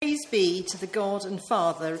be to the God and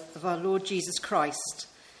Father of our Lord Jesus Christ.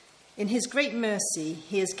 In his great mercy,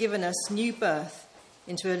 he has given us new birth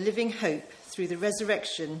into a living hope through the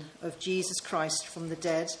resurrection of Jesus Christ from the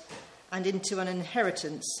dead, and into an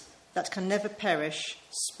inheritance that can never perish,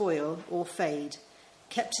 spoil, or fade,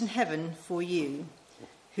 kept in heaven for you,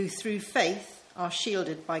 who through faith are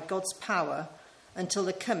shielded by God's power until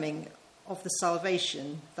the coming of the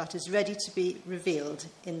salvation that is ready to be revealed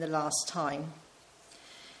in the last time.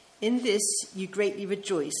 In this you greatly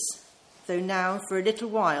rejoice, though now for a little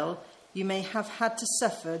while you may have had to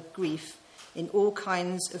suffer grief in all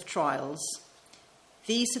kinds of trials.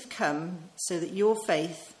 These have come so that your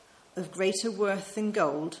faith, of greater worth than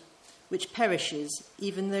gold, which perishes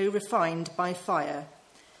even though refined by fire,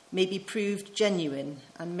 may be proved genuine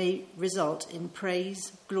and may result in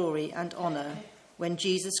praise, glory, and honour when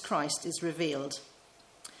Jesus Christ is revealed.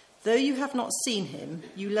 Though you have not seen him,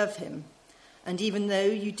 you love him, and even though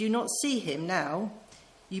you do not see him now,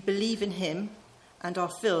 you believe in him and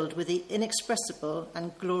are filled with the inexpressible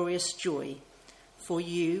and glorious joy, for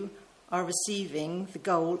you are receiving the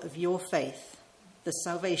goal of your faith, the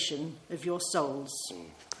salvation of your souls.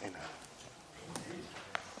 Amen.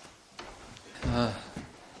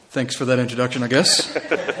 Thanks for that introduction, I guess.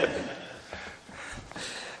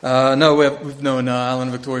 We've known Alan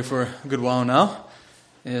and Victoria for a good while now.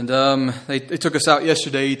 And they took us out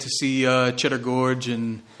yesterday to see Cheddar Gorge,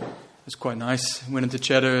 and it was quite nice. Went into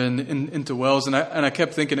Cheddar and into Wells, and I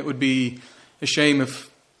kept thinking it would be a shame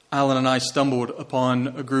if Alan and I stumbled upon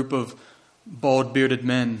a group of bald, bearded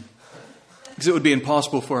men, because it would be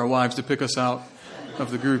impossible for our wives to pick us out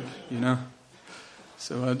of the group, you know.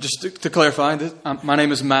 So just to clarify, my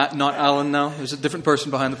name is Matt, not Alan now. There's a different person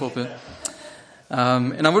behind the pulpit.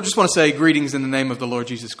 And I just want to say greetings in the name of the Lord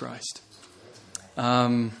Jesus Christ.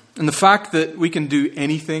 And the fact that we can do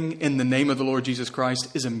anything in the name of the Lord Jesus Christ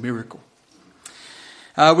is a miracle.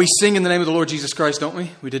 We sing in the name of the Lord Jesus Christ, don't we?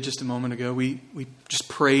 We did just a moment ago. We just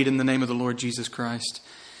prayed in the name of the Lord Jesus Christ.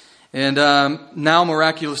 And now,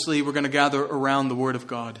 miraculously, we're going to gather around the Word of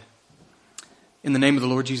God in the name of the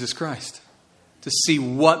Lord Jesus Christ to see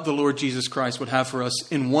what the Lord Jesus Christ would have for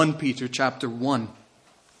us in 1 Peter chapter 1.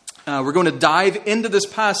 We're going to dive into this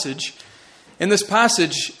passage. In this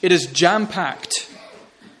passage, it is jam-packed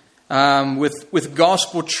with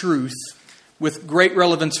gospel truth, with great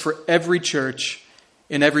relevance for every church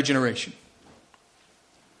in every generation.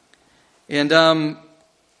 And I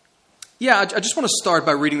just want to start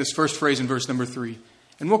by reading this first phrase in verse number 3.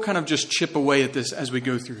 And we'll kind of just chip away at this as we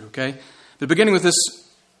go through, okay? But beginning with this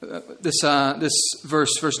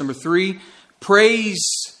verse number 3,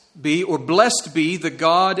 praise be, or blessed be, the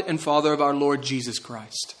God and Father of our Lord Jesus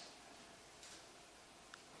Christ.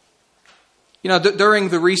 You know, during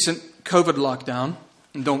the recent COVID lockdown,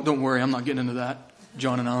 and don't worry, I'm not getting into that,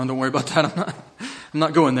 John and Alan, don't worry about that. I'm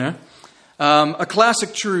not going there. A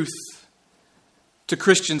classic truth to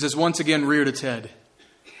Christians is once again reared its head.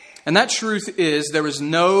 And that truth is there is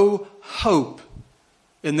no hope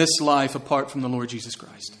in this life apart from the Lord Jesus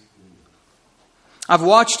Christ. I've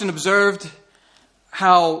watched and observed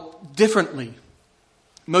how differently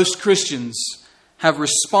most Christians have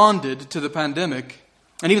responded to the pandemic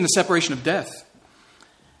and even the separation of death,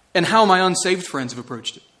 and how my unsaved friends have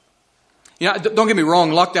approached it. You know, don't get me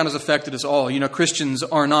wrong, lockdown has affected us all. You know, Christians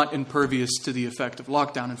are not impervious to the effect of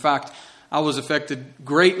lockdown. In fact, I was affected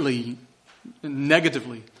greatly,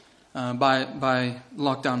 negatively, by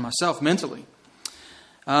lockdown myself, mentally.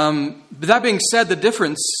 But that being said, the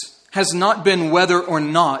difference has not been whether or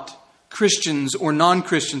not Christians or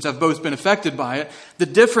non-Christians have both been affected by it. The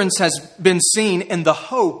difference has been seen in the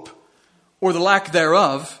hope, or the lack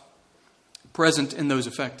thereof, present in those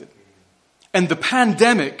affected. And the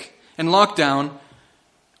pandemic and lockdown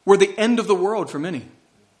were the end of the world for many.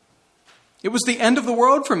 It was the end of the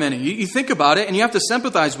world for many. You think about it, and you have to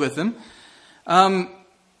sympathize with them.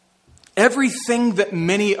 Everything that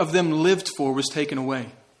many of them lived for was taken away.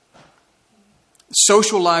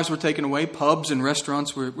 Social lives were taken away. Pubs and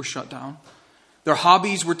restaurants were shut down. Their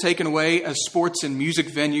hobbies were taken away as sports and music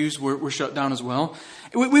venues were shut down as well.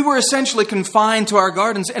 We were essentially confined to our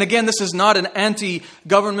gardens. And again, this is not an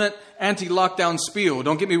anti-government, anti-lockdown spiel.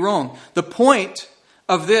 Don't get me wrong. The point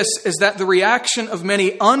of this is that the reaction of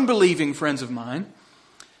many unbelieving friends of mine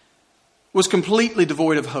was completely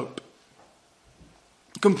devoid of hope.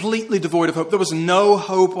 Completely devoid of hope. There was no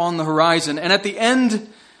hope on the horizon. And at the end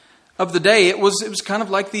of the day, it was kind of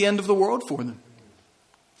like the end of the world for them.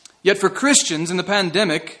 Yet for Christians in the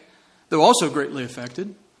pandemic, they were also greatly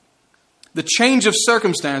affected. The change of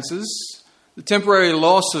circumstances, the temporary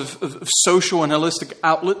loss of social and holistic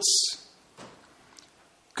outlets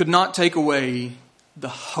could not take away the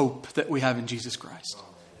hope that we have in Jesus Christ.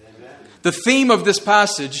 The theme of this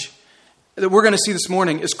passage that we're going to see this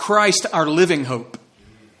morning is Christ, our living hope.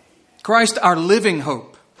 Christ, our living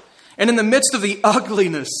hope. And in the midst of the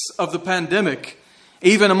ugliness of the pandemic,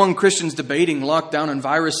 even among Christians debating lockdown and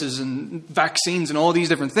viruses and vaccines and all these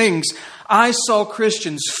different things, I saw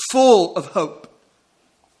Christians full of hope.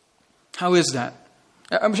 How is that?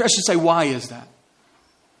 I should say, why is that?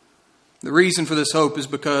 The reason for this hope is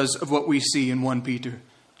because of what we see in 1 Peter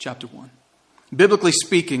chapter 1. Biblically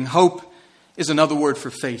speaking, hope is another word for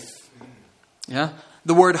faith. Yeah?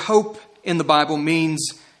 The word hope in the Bible means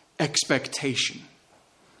expectation.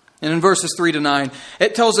 And in verses 3 to 9,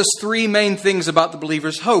 it tells us three main things about the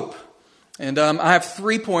believer's hope. And I have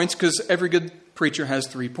 3 points because every good preacher has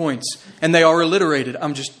 3 points. And they are alliterated.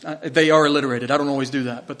 They are alliterated. I don't always do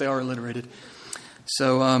that, but they are alliterated.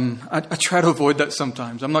 So I try to avoid that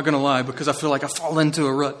sometimes. I'm not going to lie because I feel like I fall into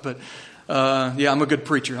a rut. But I'm a good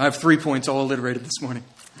preacher. I have 3 points all alliterated this morning.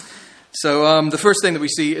 So the first thing that we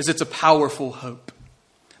see is it's a powerful hope.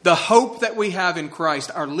 The hope that we have in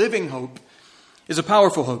Christ, our living hope, is a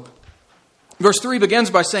powerful hope. Verse 3 begins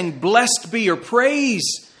by saying, "Blessed be," or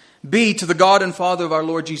praise be to the God and Father of our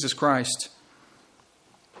Lord Jesus Christ.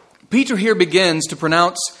 Peter here begins to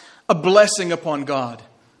pronounce a blessing upon God,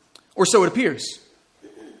 or so it appears.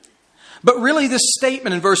 But really this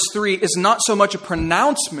statement in verse 3 is not so much a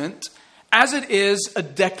pronouncement as it is a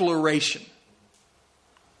declaration.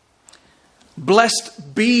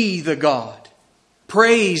 Blessed be the God.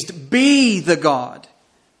 Praised be the God.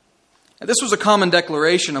 And this was a common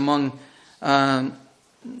declaration among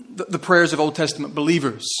the prayers of Old Testament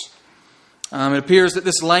believers. It appears that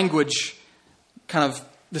this language,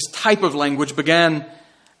 this type of language, began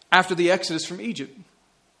after the Exodus from Egypt.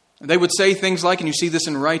 They would say things like, and you see this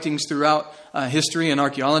in writings throughout history and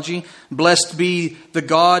archaeology, "Blessed be the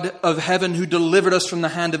God of heaven who delivered us from the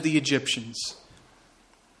hand of the Egyptians."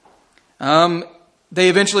 They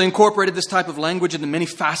eventually incorporated this type of language into many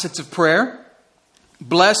facets of prayer.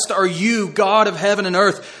 "Blessed are you, God of heaven and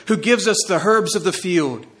earth, who gives us the herbs of the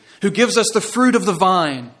field, who gives us the fruit of the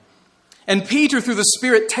vine." And Peter, through the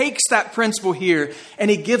Spirit, takes that principle here and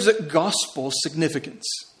he gives it gospel significance.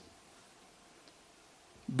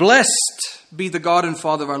 Blessed be the God and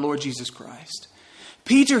Father of our Lord Jesus Christ.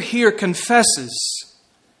 Peter here confesses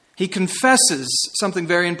something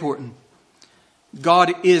very important.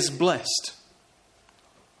 God is blessed.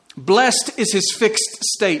 Blessed is his fixed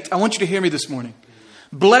state. I want you to hear me this morning.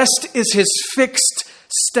 Blessed is his fixed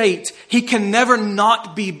state. He can never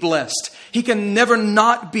not be blessed. He can never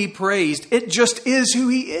not be praised. It just is who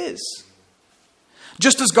he is.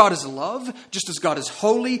 Just as God is love, just as God is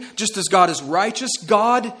holy, just as God is righteous,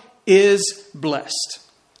 God is blessed.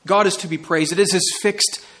 God is to be praised. It is his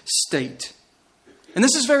fixed state. And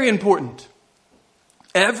this is very important.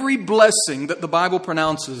 Every blessing that the Bible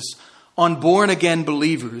pronounces on born-again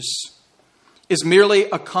believers is merely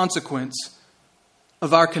a consequence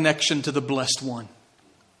of our connection to the blessed one.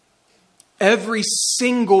 Every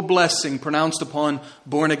single blessing pronounced upon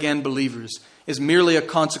born-again believers is merely a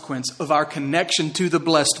consequence of our connection to the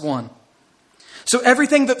blessed one. So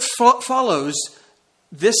everything that follows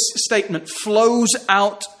this statement flows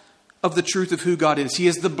out of the truth of who God is. He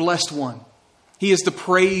is the blessed one. He is the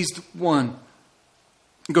praised one.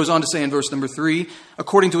 It goes on to say in verse number 3,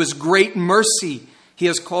 "According to his great mercy, he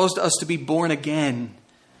has caused us to be born again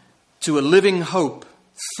to a living hope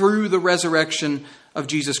through the resurrection of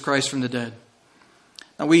Jesus Christ from the dead."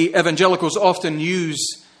 Now, we evangelicals often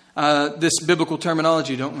use this biblical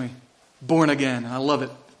terminology, don't we? Born again. I love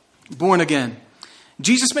it. Born again.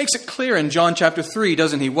 Jesus makes it clear in John chapter 3,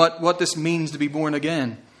 doesn't he, what this means to be born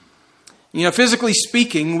again. You know, physically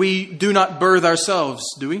speaking, we do not birth ourselves,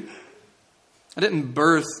 do we? I didn't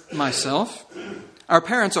birth myself. Our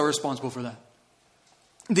parents are responsible for that.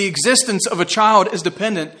 The existence of a child is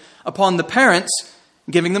dependent upon the parents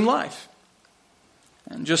giving them life.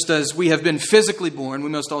 And just as we have been physically born, we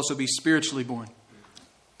must also be spiritually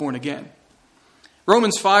born again.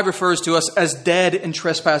 Romans 5 refers to us as dead in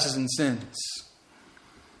trespasses and sins,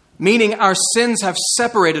 meaning our sins have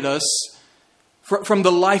separated us from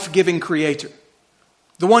the life-giving Creator,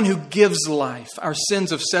 the one who gives life. Our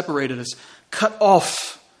sins have separated us, cut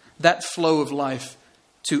off that flow of life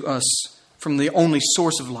to us from the only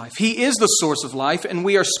source of life. He is the source of life, and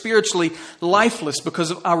we are spiritually lifeless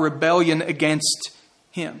because of our rebellion against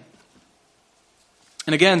him.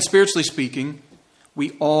 And again, spiritually speaking,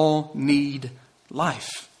 we all need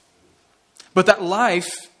life. But that life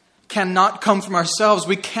cannot come from ourselves.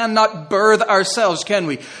 We cannot birth ourselves, can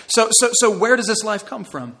we? So where does this life come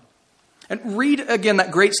from? And read again that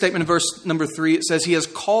great statement in verse number 3. It says, He has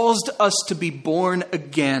caused us to be born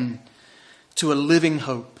again to a living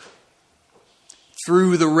hope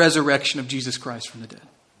through the resurrection of Jesus Christ from the dead.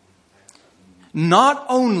 Not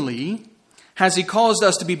only has He caused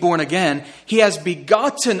us to be born again, He has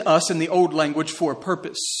begotten us, in the old language, for a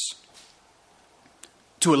purpose.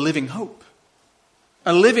 To a living hope.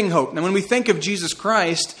 A living hope. Now when we think of Jesus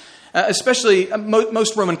Christ, especially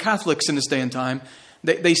most Roman Catholics in this day and time,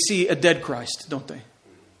 they see a dead Christ, don't they?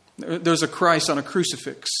 There's a Christ on a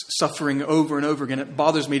crucifix suffering over and over again. It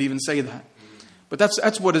bothers me to even say that. But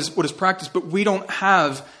that's what is practiced. But we don't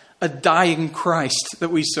have a dying Christ that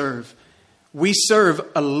we serve. We serve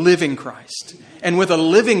a living Christ. And with a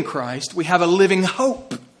living Christ, we have a living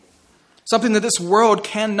hope. Something that this world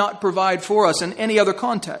cannot provide for us in any other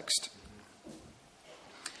context.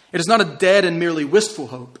 It is not a dead and merely wistful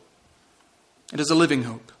hope. It is a living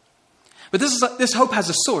hope. But this hope has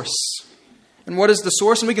a source. And what is the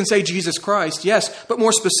source? And we can say Jesus Christ, yes, but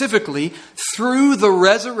more specifically, through the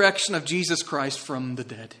resurrection of Jesus Christ from the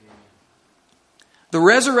dead. The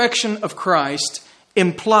resurrection of Christ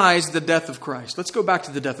implies the death of Christ. Let's go back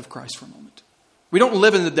to the death of Christ for a moment. We don't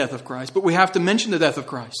live in the death of Christ, but we have to mention the death of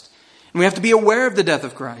Christ. And we have to be aware of the death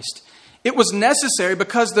of Christ. It was necessary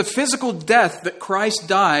because the physical death that Christ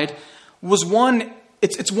died was one,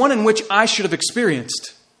 it's one in which I should have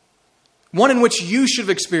experienced. One in which you should have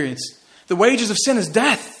experienced. The wages of sin is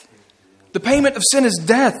death. The payment of sin is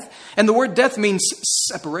death. And the word death means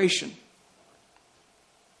separation.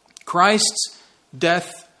 Christ's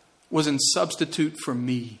death was in substitute for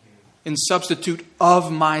me. In substitute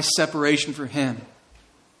of my separation for Him.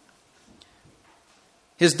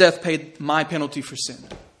 His death paid my penalty for sin.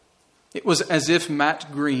 It was as if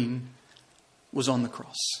Matt Green was on the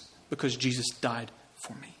cross because Jesus died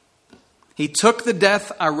for me. He took the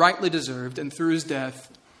death I rightly deserved, and through His death,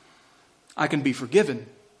 I can be forgiven.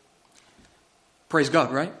 Praise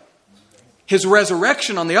God, right? His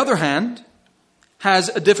resurrection, on the other hand, has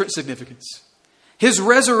a different significance. His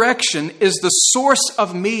resurrection is the source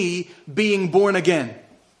of me being born again.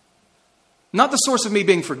 Not the source of me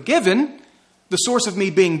being forgiven, the source of me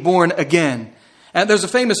being born again. And there's a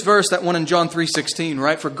famous verse, that one in John 3:16,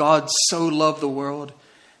 right? For God so loved the world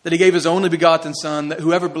that He gave His only begotten Son, that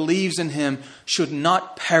whoever believes in Him should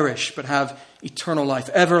not perish, but have eternal life,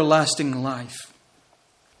 everlasting life.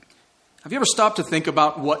 Have you ever stopped to think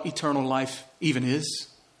about what eternal life even is?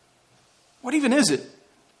 What even is it?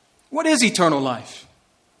 What is eternal life?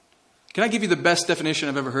 Can I give you the best definition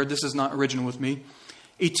I've ever heard? This is not original with me.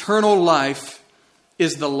 Eternal life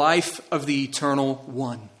is the life of the Eternal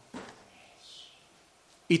One.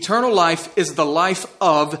 Eternal life is the life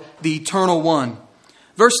of the Eternal One.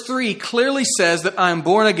 Verse 3 clearly says that I am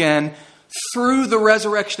born again through the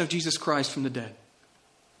resurrection of Jesus Christ from the dead.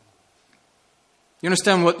 You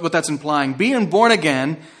understand what that's implying? Being born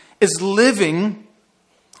again is living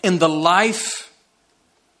in the life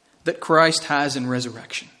that Christ has in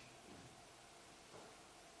resurrection.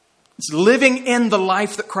 It's living in the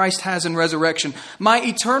life that Christ has in resurrection. My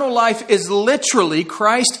eternal life is literally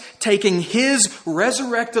Christ taking His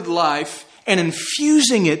resurrected life and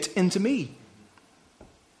infusing it into me.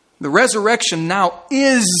 The resurrection now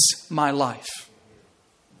is my life.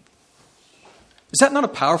 Is that not a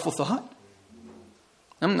powerful thought?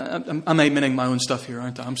 I'm amening my own stuff here,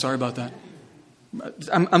 aren't I? I'm sorry about that.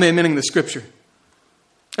 I'm amening the Scripture.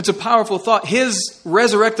 It's a powerful thought. His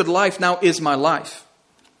resurrected life now is my life.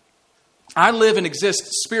 I live and exist,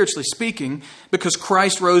 spiritually speaking, because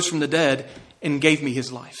Christ rose from the dead and gave me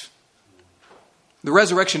His life. The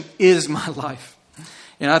resurrection is my life.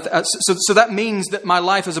 And so that means that my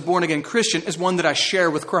life as a born-again Christian is one that I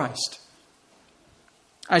share with Christ.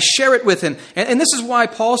 I share it with Him. And this is why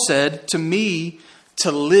Paul said, to me,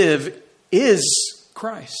 to live is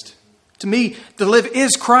Christ. To me, to live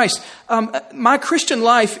is Christ. My Christian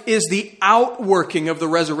life is the outworking of the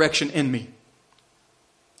resurrection in me.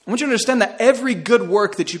 I want you to understand that every good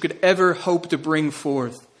work that you could ever hope to bring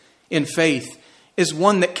forth in faith is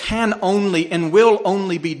one that can only and will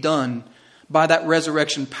only be done by that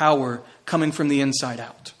resurrection power coming from the inside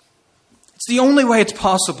out. It's the only way it's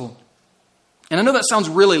possible. And I know that sounds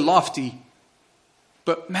really lofty,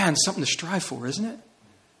 but man, something to strive for, isn't it?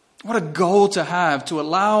 What a goal to have, to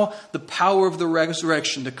allow the power of the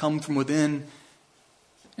resurrection to come from within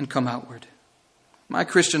and come outward. My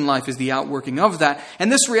Christian life is the outworking of that.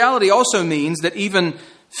 And this reality also means that even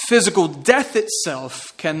physical death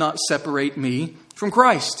itself cannot separate me from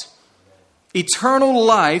Christ. Eternal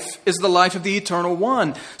life is the life of the Eternal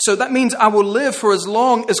One. So that means I will live for as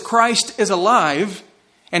long as Christ is alive,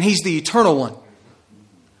 and He's the Eternal One.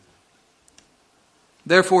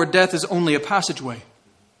 Therefore, death is only a passageway.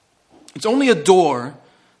 It's only a door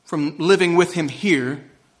from living with him here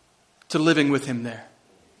to living with him there.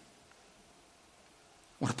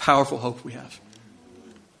 What a powerful hope we have.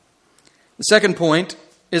 The second point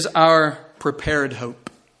is our prepared hope.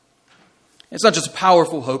 It's not just a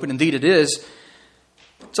powerful hope, and indeed it is.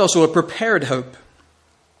 It's also a prepared hope.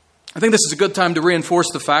 I think this is a good time to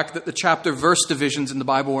reinforce the fact that the chapter-verse divisions in the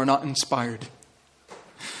Bible are not inspired.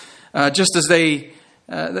 Just as they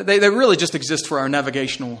really just exist for our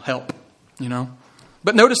navigational help, you know.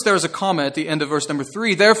 But notice there is a comma at the end of verse number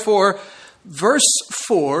 3. Therefore, verse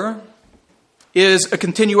 4 is a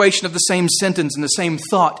continuation of the same sentence and the same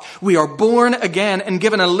thought. We are born again and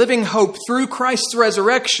given a living hope through Christ's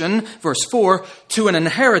resurrection, verse 4, to an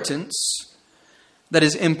inheritance that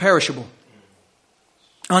is imperishable,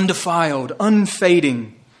 undefiled,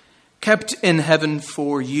 unfading, kept in heaven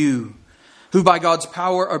for you, who by God's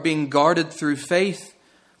power are being guarded through faith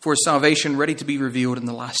for salvation ready to be revealed in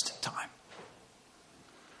the last time.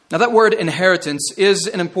 Now that word inheritance is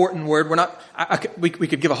an important word. We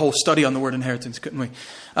could give a whole study on the word inheritance, couldn't we?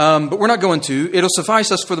 But we're not going to. It'll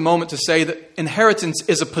suffice us for the moment to say that inheritance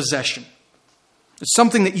is a possession. It's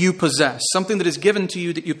something that you possess, something that is given to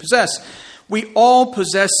you that you possess. We all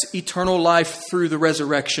possess eternal life through the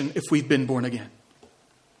resurrection if we've been born again.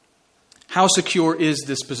 How secure is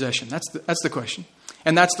this possession? That's the question.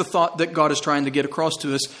 And that's the thought that God is trying to get across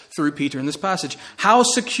to us through Peter in this passage. How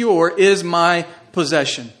secure is my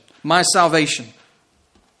possession, my salvation?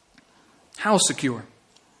 How secure?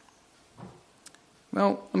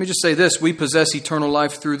 Well, let me just say this. We possess eternal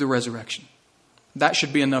life through the resurrection. That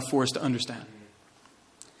should be enough for us to understand.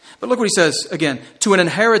 But look what he says again. To an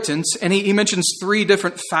inheritance, and he mentions three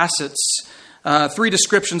different facets, three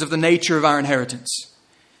descriptions of the nature of our inheritance.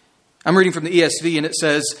 I'm reading from the ESV, and it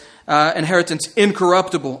says, inheritance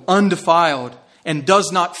incorruptible, undefiled, and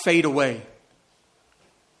does not fade away.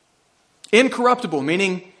 Incorruptible,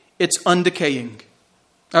 meaning it's undecaying.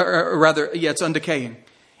 It's undecaying.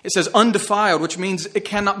 It says undefiled, which means it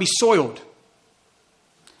cannot be soiled.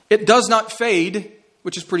 It does not fade,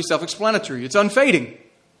 which is pretty self-explanatory. It's unfading,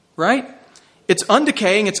 right? It's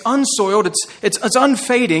undecaying, it's unsoiled, it's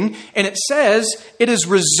unfading, and it says it is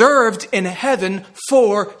reserved in heaven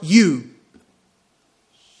for you.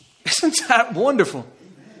 Isn't that wonderful?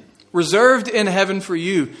 Reserved in heaven for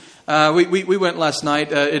you. We went last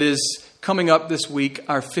night. It is coming up this week,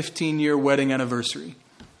 our 15-year wedding anniversary.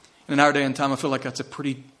 And in our day and time, I feel like that's a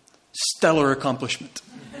pretty stellar accomplishment.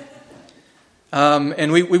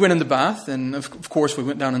 And we went in the bath, and of course we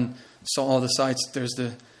went down and saw all the sights. There's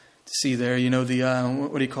to see there, you know, the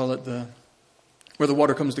what do you call it? Where the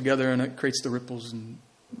water comes together and it creates the ripples and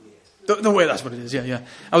the way that's what it is. Yeah.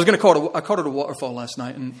 I was going to call it a waterfall last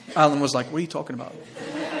night, and Alan was like, "What are you talking about?"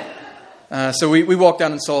 So we walked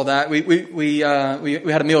down and saw that. We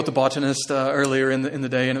had a meal at the Botanist earlier in the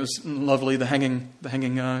day, and it was lovely. The hanging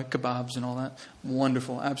kebabs and all that.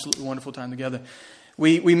 Wonderful, absolutely wonderful time together.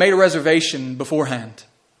 We made a reservation beforehand,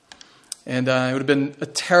 and it would have been a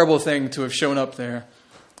terrible thing to have shown up there.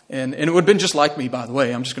 And it would have been just like me, by the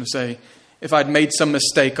way. I'm just going to say, if I'd made some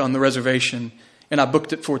mistake on the reservation and I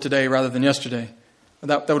booked it for today rather than yesterday,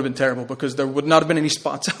 that would have been terrible because there would not have been any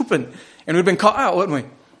spots open. And we'd have been caught out, wouldn't we?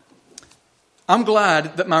 I'm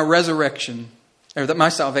glad that my resurrection, or that my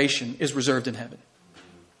salvation is reserved in heaven.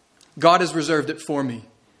 God has reserved it for me.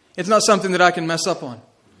 It's not something that I can mess up on.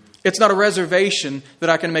 It's not a reservation that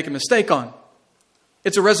I can make a mistake on.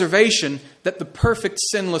 It's a reservation that the perfect,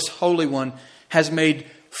 sinless, holy one has made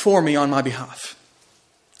for me on my behalf.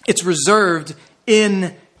 It's reserved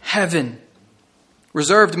in heaven.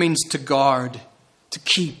 Reserved means to guard, to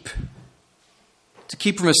keep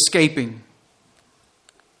from escaping,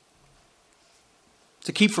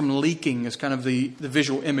 to keep from leaking is kind of the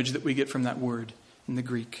visual image that we get from that word in the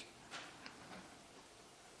Greek.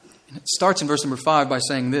 And it starts in verse number 5 by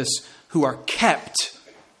saying this, who are kept.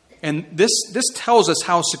 And this tells us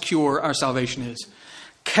how secure our salvation is.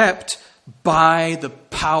 Kept by the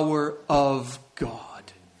power of God.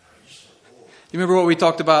 You remember what you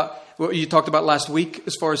talked about last week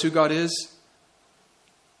as far as who God is?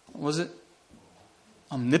 What was it?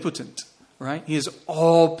 Omnipotent, right? He is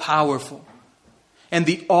all-powerful. And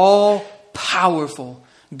the all-powerful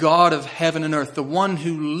God of heaven and earth, the one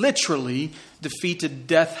who literally defeated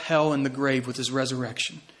death, hell, and the grave with his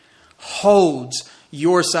resurrection, holds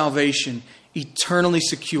your salvation eternally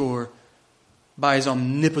secure by his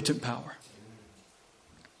omnipotent power.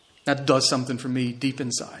 That does something for me deep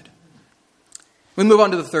inside. We move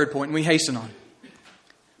on to the third point and we hasten on.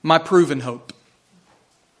 My proven hope.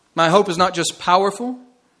 My hope is not just powerful.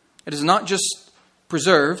 It is not just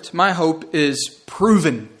preserved. My hope is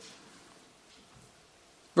proven.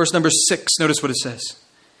 Verse number 6, notice what it says.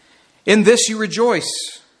 In this you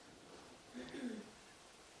rejoice,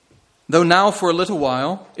 though now for a little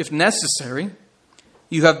while, if necessary,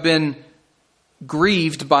 you have been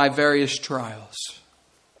grieved by various trials.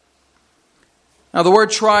 Now the word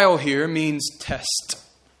trial here means test.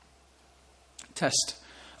 Test.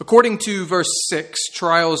 According to verse 6,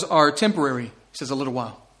 trials are temporary. It says a little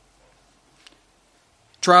while.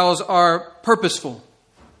 Trials are purposeful.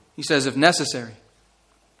 He says if necessary.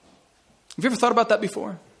 Have you ever thought about that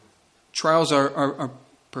before? Trials are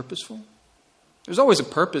purposeful. There's always a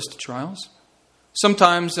purpose to trials.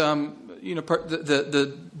 Sometimes,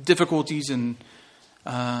 the difficulties and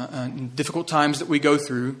difficult times that we go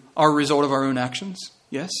through are a result of our own actions.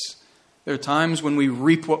 Yes, there are times when we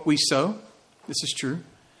reap what we sow. This is true.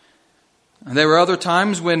 And there are other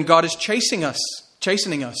times when God is chastening us,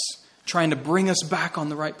 trying to bring us back on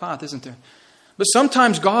the right path, isn't there? But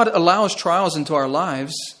sometimes God allows trials into our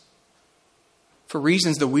lives for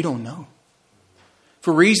reasons that we don't know,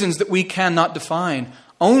 for reasons that we cannot define.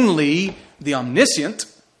 Only the omniscient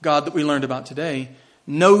God that we learned about today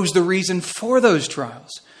knows the reason for those trials.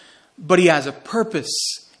 But He has a purpose,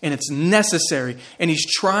 and it's necessary, and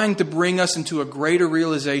He's trying to bring us into a greater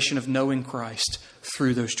realization of knowing Christ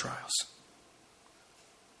through those trials.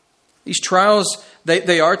 These trials,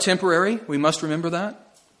 they are temporary. We must remember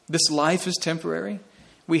that. This life is temporary.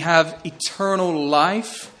 We have eternal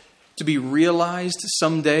life to be realized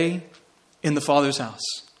someday in the Father's house.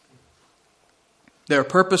 They are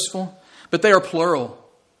purposeful, but they are plural.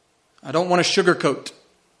 I don't want to sugarcoat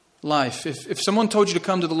life. If someone told you to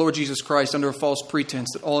come to the Lord Jesus Christ under a false pretense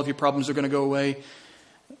that all of your problems are going to go away,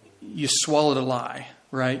 you swallowed a lie,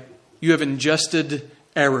 right? You have ingested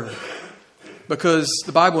error. Because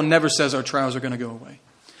the Bible never says our trials are going to go away.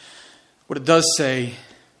 What it does say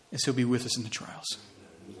is He'll be with us in the trials.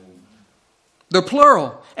 They're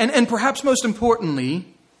plural. And perhaps most importantly,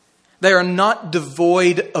 they are not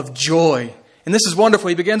devoid of joy. And this is wonderful.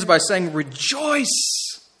 He begins by saying,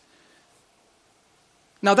 rejoice.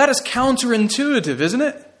 Now that is counterintuitive, isn't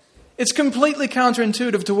it? It's completely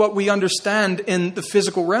counterintuitive to what we understand in the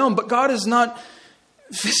physical realm. But God is not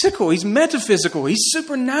physical. He's metaphysical. He's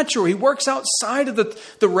supernatural. He works outside of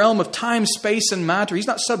the realm of time, space, and matter. He's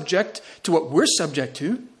not subject to what we're subject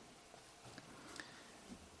to.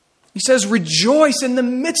 He says, rejoice in the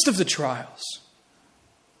midst of the trials.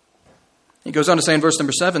 He goes on to say in verse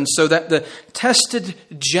number 7, so that the tested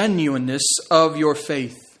genuineness of your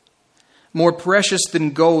faith, more precious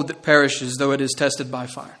than gold that perishes, though it is tested by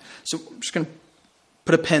fire. So I'm just going to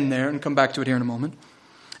put a pen there and come back to it here in a moment.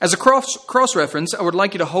 As a cross-reference, I would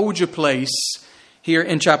like you to hold your place here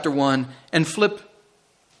in chapter 1 and flip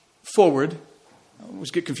forward. I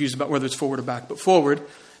always get confused about whether it's forward or back, but forward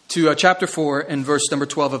to chapter 4 and verse number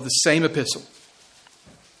 12 of the same epistle.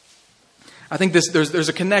 I think there's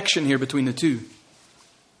a connection here between the two.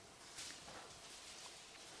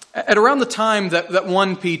 At around the time that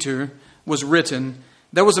 1 Peter was written,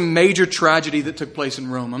 there was a major tragedy that took place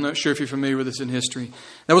in Rome. I'm not sure if you're familiar with this in history.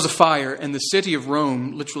 There was a fire, and the city of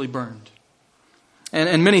Rome literally burned.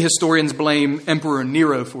 And many historians blame Emperor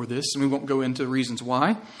Nero for this, and we won't go into the reasons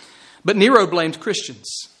why. But Nero blamed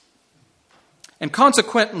Christians. And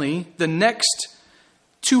consequently, the next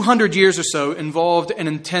 200 years or so involved an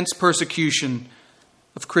intense persecution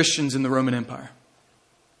of Christians in the Roman Empire.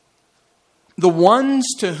 The ones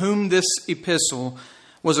to whom this epistle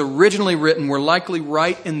was originally written were likely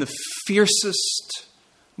right in the fiercest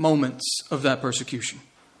moments of that persecution.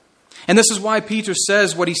 And this is why Peter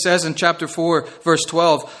says what he says in chapter 4, verse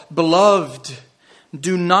 12, beloved,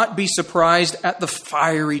 do not be surprised at the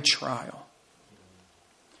fiery trial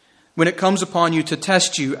when it comes upon you to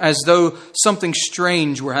test you as though something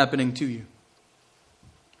strange were happening to you.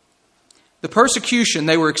 The persecution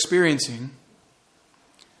they were experiencing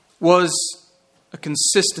was a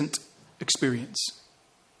consistent experience.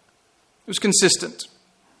 It was consistent.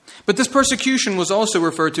 But this persecution was also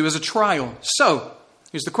referred to as a trial. So,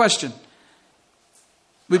 here's the question.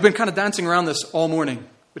 We've been kind of dancing around this all morning,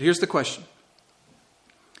 but here's the question.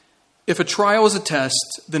 If a trial is a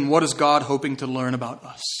test, then what is God hoping to learn about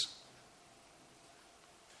us?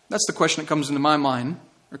 That's the question that comes into my mind,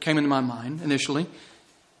 or came into my mind initially.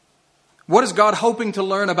 What is God hoping to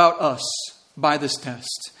learn about us by this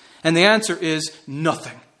test? And the answer is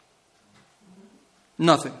nothing.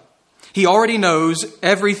 Nothing. He already knows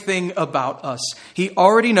everything about us. He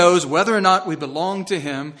already knows whether or not we belong to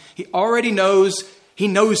Him. He knows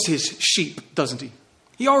His sheep, doesn't He?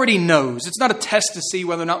 He already knows. It's not a test to see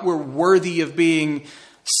whether or not we're worthy of being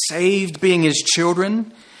saved, being His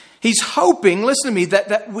children. He's hoping, listen to me,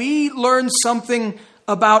 that we learn something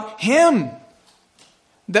about Him.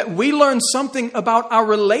 That we learn something about our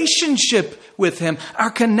relationship with Him,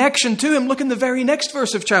 our connection to Him. Look in the very next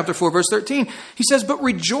verse of chapter 4, verse 13. He says, but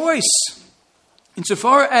rejoice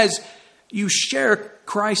insofar as you share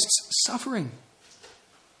Christ's suffering,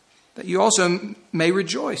 that you also may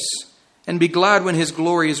rejoice and be glad when His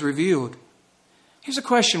glory is revealed. Here's a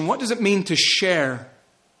question. What does it mean to share?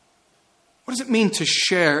 What does it mean to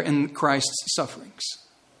share in Christ's sufferings?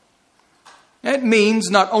 It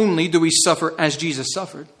means not only do we suffer as Jesus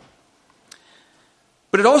suffered,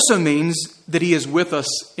 but it also means that He is with us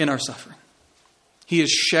in our suffering. He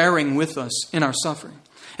is sharing with us in our suffering.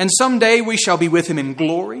 And someday we shall be with Him in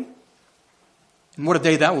glory. And what a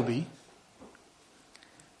day that will be.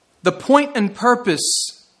 The point and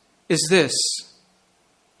purpose is this,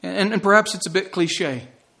 and perhaps it's a bit cliche.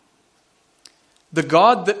 The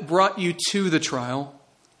God that brought you to the trial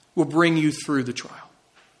will bring you through the trial.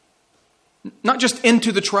 Not just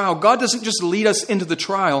into the trial. God doesn't just lead us into the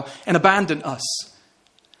trial and abandon us.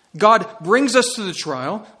 God brings us to the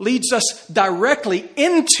trial, leads us directly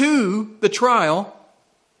into the trial,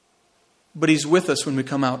 but He's with us when we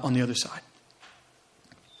come out on the other side.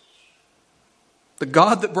 The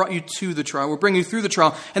God that brought you to the trial will bring you through the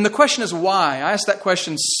trial. And the question is why? I ask that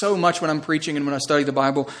question so much when I'm preaching and when I study the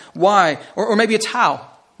Bible. Why? Or maybe it's how.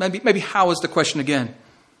 Maybe how is the question again.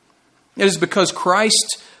 It is because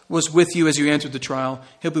Christ was with you as you entered the trial.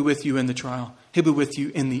 He'll be with you in the trial. He'll be with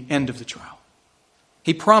you in the end of the trial.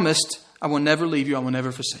 He promised, I will never leave you. I will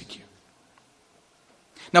never forsake you.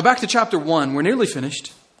 Now back to chapter 1. We're nearly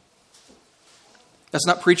finished. That's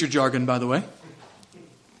not preacher jargon, by the way.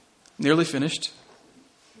 Nearly finished.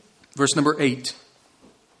 Verse number 8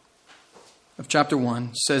 of chapter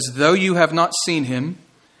 1 says, though you have not seen Him,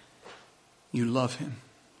 you love Him.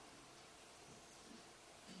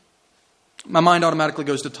 My mind automatically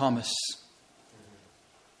goes to Thomas.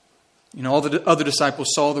 You know, all the other disciples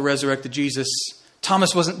saw the resurrected Jesus.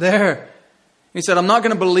 Thomas wasn't there. He said, I'm not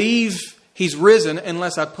going to believe He's risen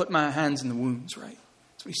unless I put my hands in the wounds, right?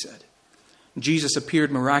 That's what He said. Jesus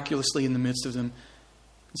appeared miraculously in the midst of them.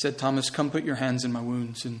 He said, Thomas, come put your hands in my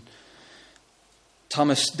wounds. And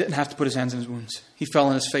Thomas didn't have to put his hands in his wounds. He fell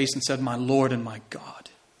on his face and said, my Lord and my God.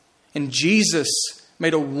 And Jesus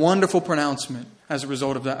made a wonderful pronouncement as a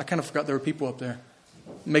result of that. I kind of forgot there were people up there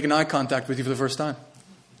making eye contact with you for the first time.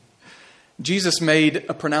 Jesus made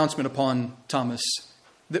a pronouncement upon Thomas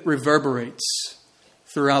that reverberates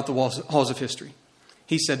throughout the halls of history.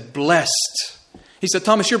 He said, blessed. He said,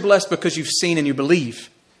 Thomas, you're blessed because you've seen and you believe.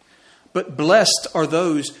 But blessed are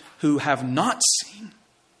those who have not seen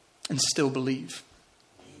and still believe.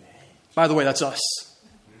 By the way, that's us.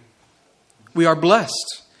 We are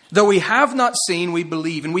blessed. Though we have not seen, we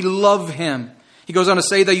believe and we love Him. He goes on to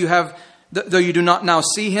say, though you do not now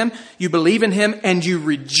see Him, you believe in Him and you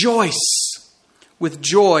rejoice with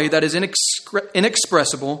joy that is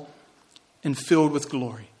inexpressible and filled with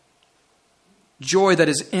glory. Joy that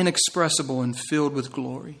is inexpressible and filled with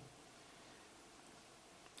glory.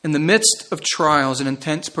 In the midst of trials and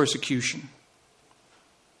intense persecution,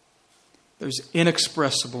 there's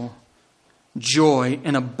inexpressible joy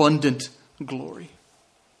and abundant glory.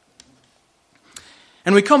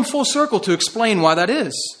 And we come full circle to explain why that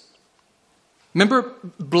is. Remember,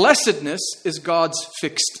 blessedness is God's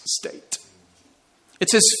fixed state.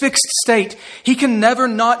 It's His fixed state. He can never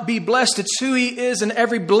not be blessed. It's who He is, and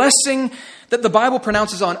every blessing that the Bible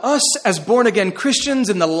pronounces on us as born-again Christians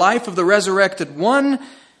in the life of the resurrected one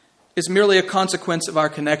is merely a consequence of our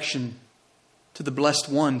connection to the blessed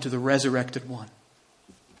one, to the resurrected one.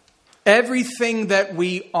 Everything that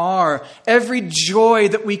we are, every joy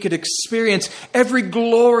that we could experience, every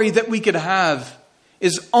glory that we could have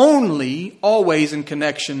is only always in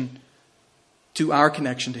connection to our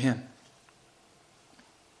connection to Him.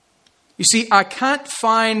 You see, I can't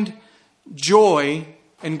find joy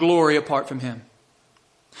and glory apart from Him.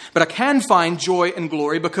 But I can find joy and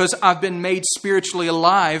glory because I've been made spiritually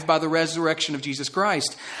alive by the resurrection of Jesus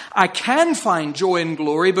Christ. I can find joy and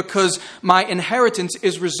glory because my inheritance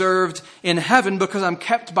is reserved in heaven because I'm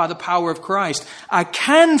kept by the power of Christ. I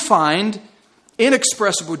can find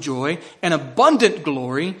inexpressible joy and abundant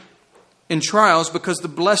glory in trials because the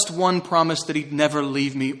blessed one promised that He'd never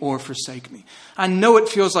leave me or forsake me. I know it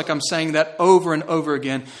feels like I'm saying that over and over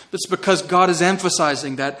again, but it's because God is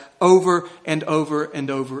emphasizing that over and over and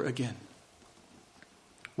over again.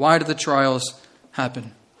 Why do the trials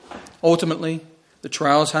happen? Ultimately, the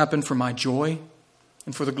trials happen for my joy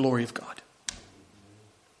and for the glory of God.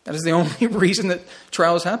 That is the only reason that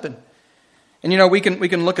trials happen. And you know, we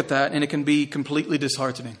can look at that and it can be completely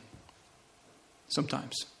disheartening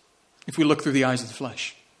sometimes. if we look through the eyes of the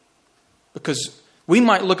flesh. Because we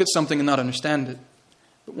might look at something and not understand it.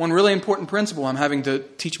 But one really important principle I'm having to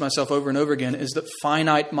teach myself over and over again is that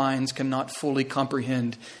finite minds cannot fully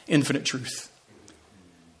comprehend infinite truth.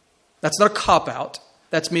 That's not a cop-out.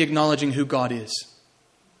 That's me acknowledging who God is.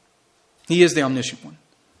 He is the omniscient one.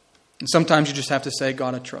 And sometimes you just have to say,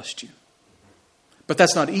 God, I trust you. But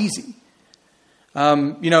that's not easy.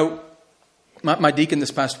 My deacon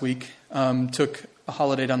this past week took a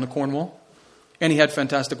holiday down to Cornwall, and he had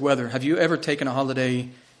fantastic weather. Have you ever taken a holiday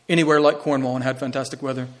anywhere like Cornwall and had fantastic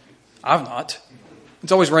weather? I've not.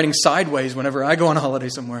 It's always raining sideways whenever I go on a holiday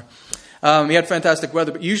somewhere. He had fantastic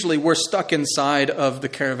weather, but usually we're stuck inside of the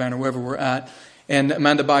caravan or wherever we're at, and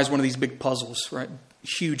Amanda buys one of these big puzzles, right?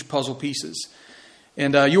 Huge puzzle pieces.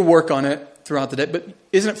 And you work on it throughout the day, but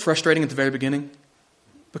isn't it frustrating at the very beginning?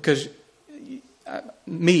 Because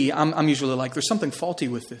I'm usually like, there's something faulty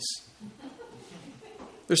with this.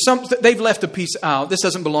 They've left a piece out. This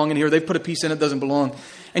doesn't belong in here. They've put a piece in it that doesn't belong.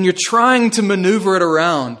 And you're trying to maneuver it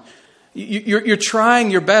around. You're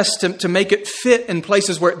trying your best to make it fit in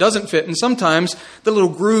places where it doesn't fit. And sometimes the little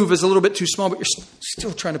groove is a little bit too small, but you're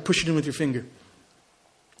still trying to push it in with your finger.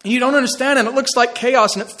 And you don't understand, and it looks like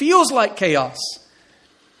chaos, and it feels like chaos.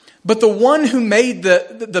 But the one who made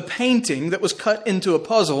the painting that was cut into a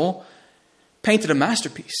puzzle painted a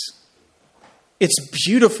masterpiece. It's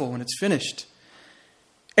beautiful when it's finished.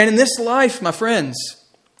 And in this life, my friends,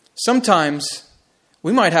 sometimes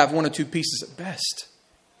we might have one or two pieces at best.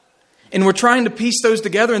 And we're trying to piece those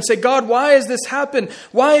together and say, God, why has this happened?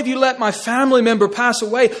 Why have you let my family member pass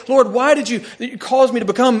away? Lord, why did you cause me to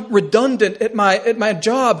become redundant at my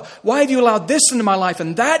job? Why have you allowed this into my life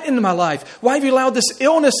and that into my life? Why have you allowed this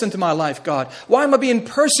illness into my life, God? Why am I being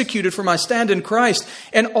persecuted for my stand in Christ?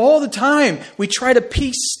 And all the time we try to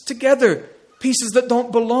piece together pieces that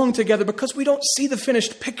don't belong together because we don't see the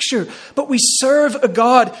finished picture. But we serve a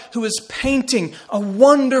God who is painting a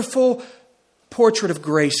wonderful portrait of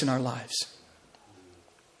grace in our lives.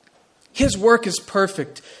 His work is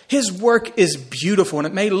perfect. His work is beautiful, and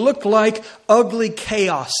it may look like ugly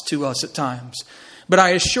chaos to us at times. But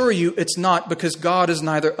I assure you it's not, because God is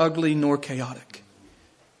neither ugly nor chaotic.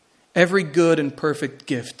 Every good and perfect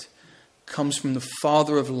gift comes from the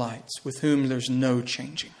Father of lights, with whom there's no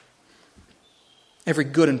changing. Every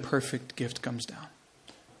good and perfect gift comes down.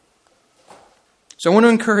 So I want to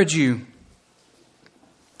encourage you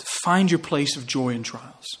to find your place of joy in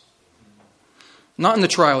trials. Not in the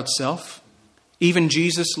trial itself. Even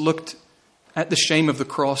Jesus looked at the shame of the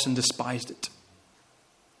cross and despised it.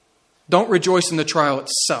 Don't rejoice in the trial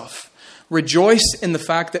itself. Rejoice in the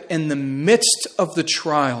fact that in the midst of the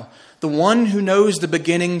trial, the one who knows the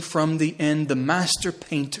beginning from the end, the master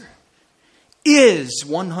painter, is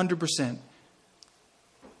 100%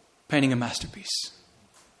 painting a masterpiece.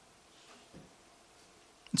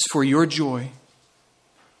 It's for your joy,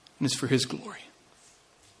 and it's for His glory.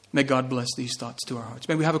 May God bless these thoughts to our hearts.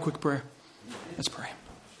 May we have a quick prayer? Let's pray.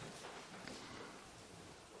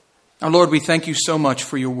 Our Lord, we thank you so much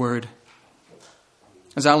for your word.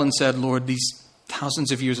 As Alan said, Lord, these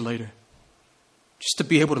thousands of years later, just to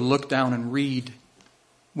be able to look down and read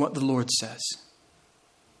what the Lord says.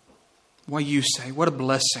 What you say, what a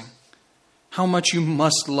blessing. How much you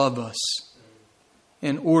must love us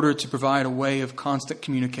in order to provide a way of constant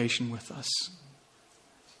communication with us.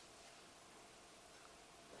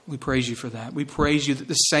 We praise you for that. We praise you that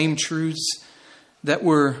the same truths that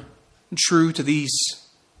were true to these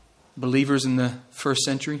believers in the first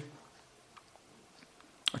century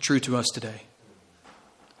are true to us today.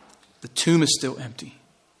 The tomb is still empty.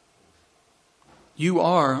 You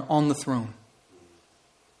are on the throne.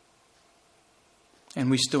 And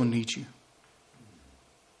we still need you.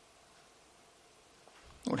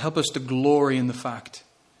 Lord, help us to glory in the fact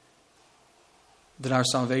that our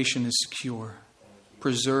salvation is secure,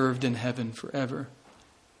 preserved in heaven forever,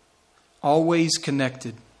 always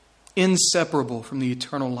connected, inseparable from the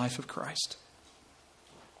eternal life of Christ.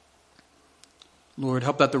 Lord,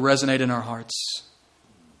 help that to resonate in our hearts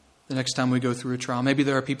the next time we go through a trial. Maybe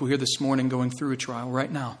there are people here this morning going through a trial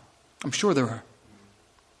right now. I'm sure there are.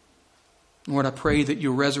 Lord, I pray that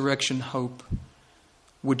your resurrection hope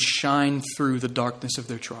would shine through the darkness of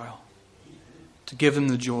their trial to give them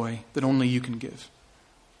the joy that only you can give.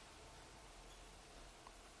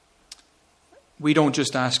 We don't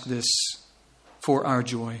just ask this for our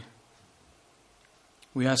joy.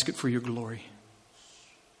 We ask it for your glory.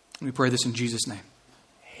 We pray this in Jesus' name.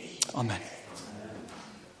 Amen.